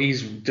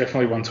 He's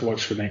definitely one to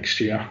watch for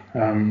next year,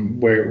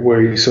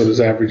 where he sort of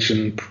average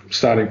and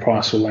starting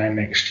price will land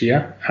next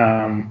year.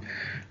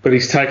 But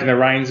he's taken the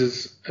reins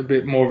as a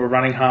bit more of a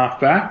running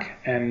half back,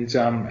 and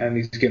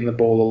he's getting the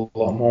ball a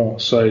lot more.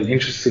 So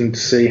interesting to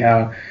see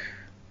how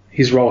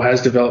his role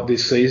has developed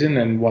this season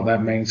and what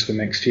that means for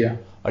next year.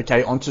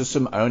 Okay, onto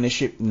some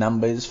ownership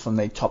numbers from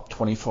the top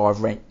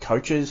 25 ranked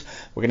coaches.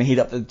 We're going to hit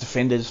up the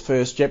defenders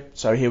first, Jep.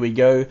 So here we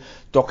go.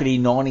 Doherty,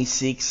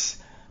 96%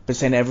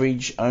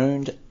 average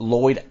owned.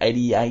 Lloyd,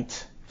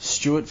 88.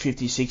 Stewart,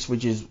 56,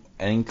 which is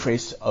an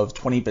increase of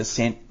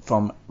 20%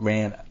 from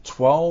round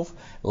 12.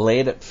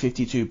 Laird at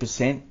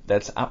 52%.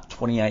 That's up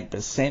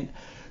 28%.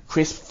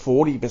 Crisp,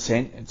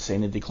 40%. It's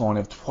seen a decline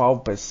of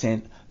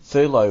 12%.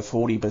 Thurlow,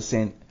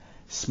 40%.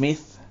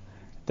 Smith,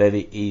 that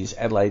is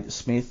Adelaide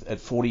Smith at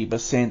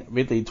 40%,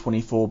 Ridley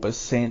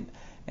 24%,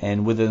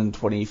 and Witherden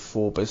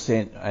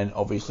 24%. And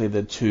obviously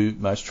the two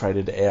most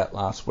traded out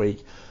last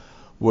week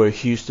were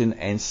Houston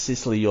and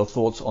Sicily. Your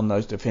thoughts on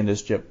those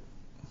defenders, Jep?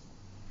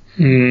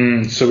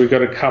 So we've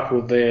got a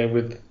couple there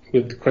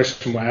with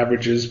questionable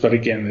averages, but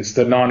again, it's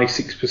the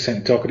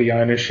 96% Doherty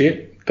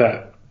ownership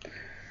that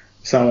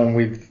someone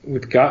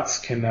with guts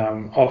can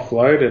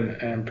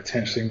offload and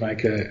potentially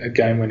make a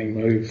game-winning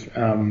move.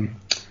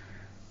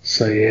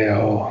 So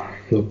yeah,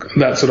 look,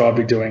 that's what I'd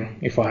be doing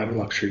if I had a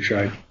luxury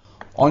trade.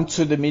 On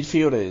to the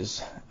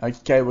midfielders.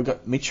 Okay, we've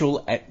got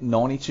Mitchell at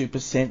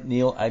 92%,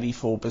 Neil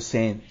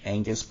 84%,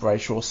 Angus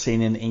Brayshaw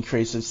seen an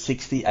increase of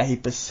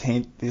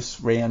 68% this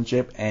round,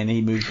 Jep, and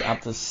he moved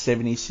up to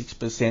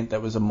 76%.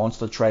 That was a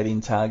monster trading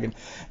target,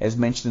 as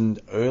mentioned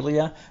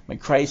earlier.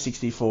 McRae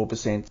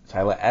 64%,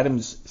 Taylor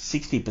Adams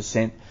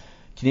 60%,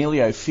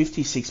 Canelio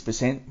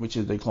 56%, which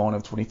is a decline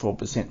of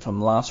 24%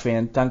 from last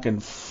round. Duncan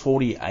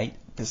 48%,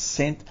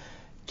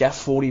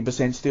 Gaff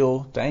 40% still,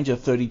 Danger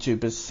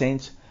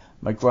 32%.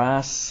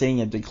 McGrath seeing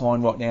a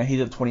decline right now.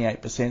 He's at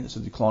 28%. It's a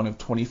decline of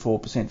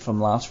 24% from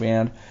last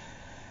round.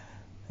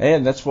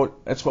 And that's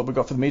what we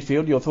got for the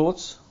midfield. Your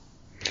thoughts?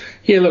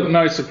 Yeah, look,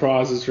 no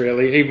surprises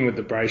really. Even with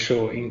the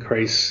Brayshaw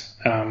increase,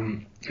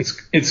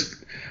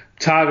 it's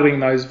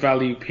targeting those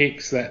value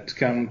picks that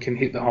can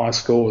hit the high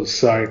scores.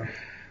 So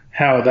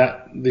how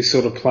this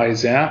sort of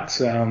plays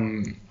out,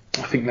 I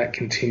think that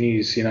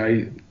continues. You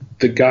know,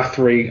 the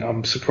Guthrie,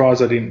 I'm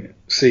surprised I didn't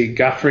see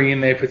Guthrie in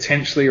there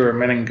potentially, or a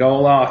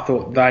Menengola. I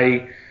thought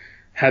they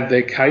had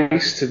their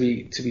case to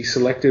be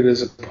selected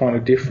as a point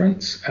of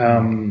difference,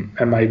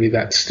 and maybe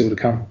that's still to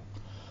come.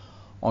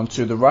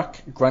 Onto the ruck,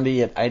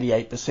 Grundy at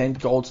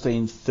 88%,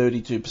 Goldstein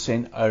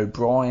 32%,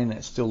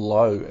 O'Brien still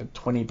low at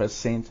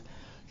 20%,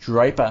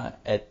 Draper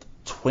at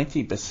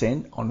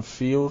 20% on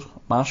field,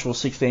 Marshall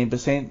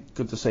 16%,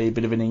 good to see a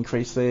bit of an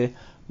increase there,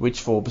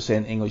 Rich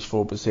 4%, English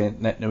 4%,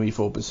 Nat-Nui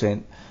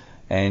 4%,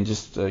 and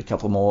just a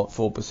couple more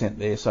 4%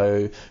 there.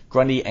 So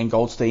Grundy and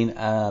Goldstein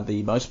are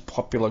the most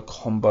popular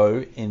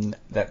combo in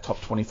that top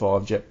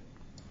 25, Jep.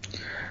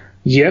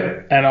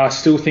 Yep, and I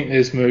still think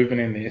there's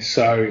movement in this.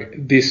 So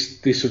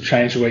this will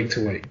change week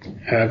to week.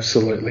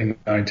 Absolutely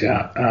no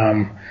doubt.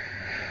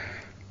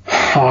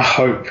 I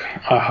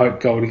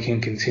hope Goldie can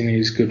continue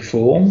his good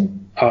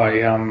form.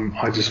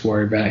 I just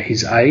worry about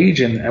his age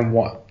and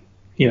what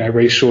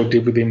Reece Shaw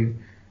did with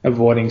him,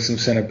 avoiding some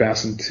centre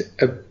bounce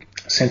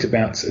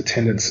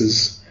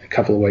attendances a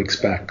couple of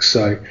weeks back.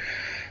 So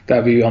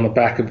that'll be on the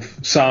back of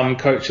some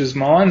coaches'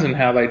 minds and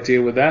how they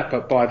deal with that.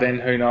 But by then,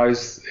 who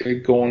knows?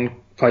 Gawn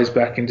plays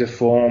back into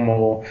form,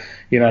 or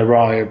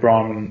Riley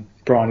O'Brien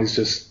is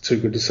just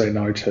too good to say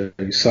no to.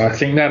 So I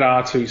think that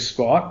R2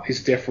 spot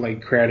is definitely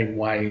creating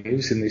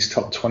waves in these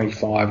top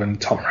 25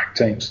 and top ranked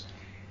teams.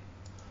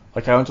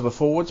 Okay, onto the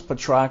forwards.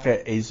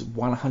 Petrarca is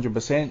 100%,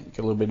 got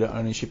a little bit of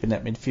ownership in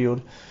that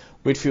midfield.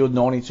 Whitfield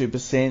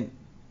 92%,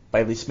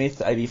 Bailey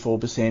Smith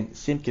 84%,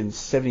 Simpkins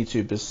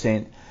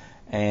 72%,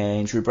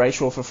 and Drew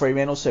Brayshaw for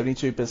Fremantle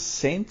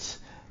 72%.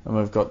 And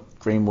we've got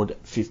Greenwood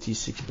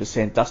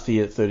 56%,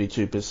 Dusty at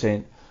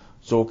 32%,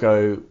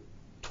 Zorko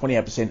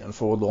 28% on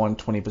forward line,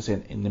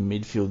 20% in the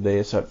midfield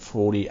there, so at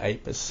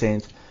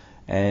 48%.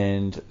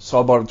 And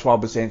Sidebottom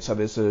 12%, so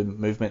there's a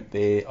movement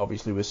there,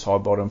 obviously with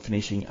Sidebottom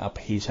finishing up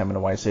his home and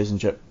away season,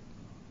 Chip.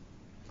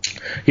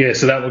 Yeah,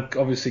 so that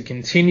will obviously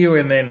continue,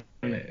 and then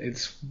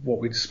it's what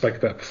we spoke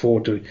about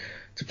before, do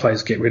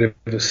players get rid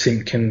of a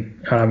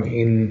Simpkin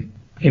in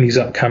his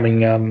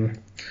upcoming,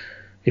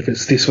 if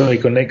it's this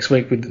week or next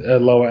week with a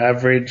lower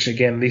average.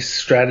 Again, this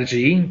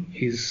strategy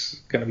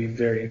is going to be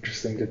very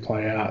interesting to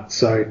play out.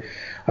 So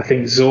I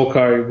think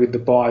Zorko with the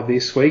bye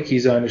this week,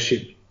 his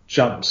ownership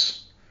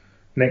jumps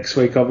next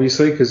week,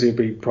 obviously, because he'll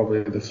be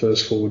probably the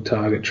first forward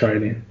target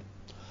trade in.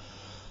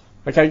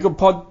 Okay, good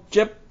pod,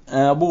 Jep.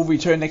 We'll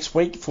return next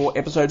week for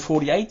episode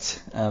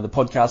 48. The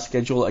podcast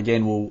schedule,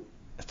 again, will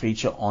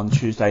feature on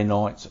Tuesday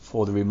nights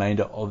for the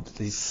remainder of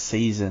this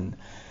season.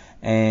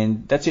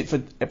 And that's it for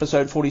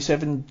episode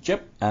 47,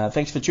 Jep.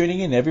 Thanks for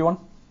tuning in, everyone.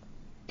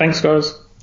 Thanks, guys.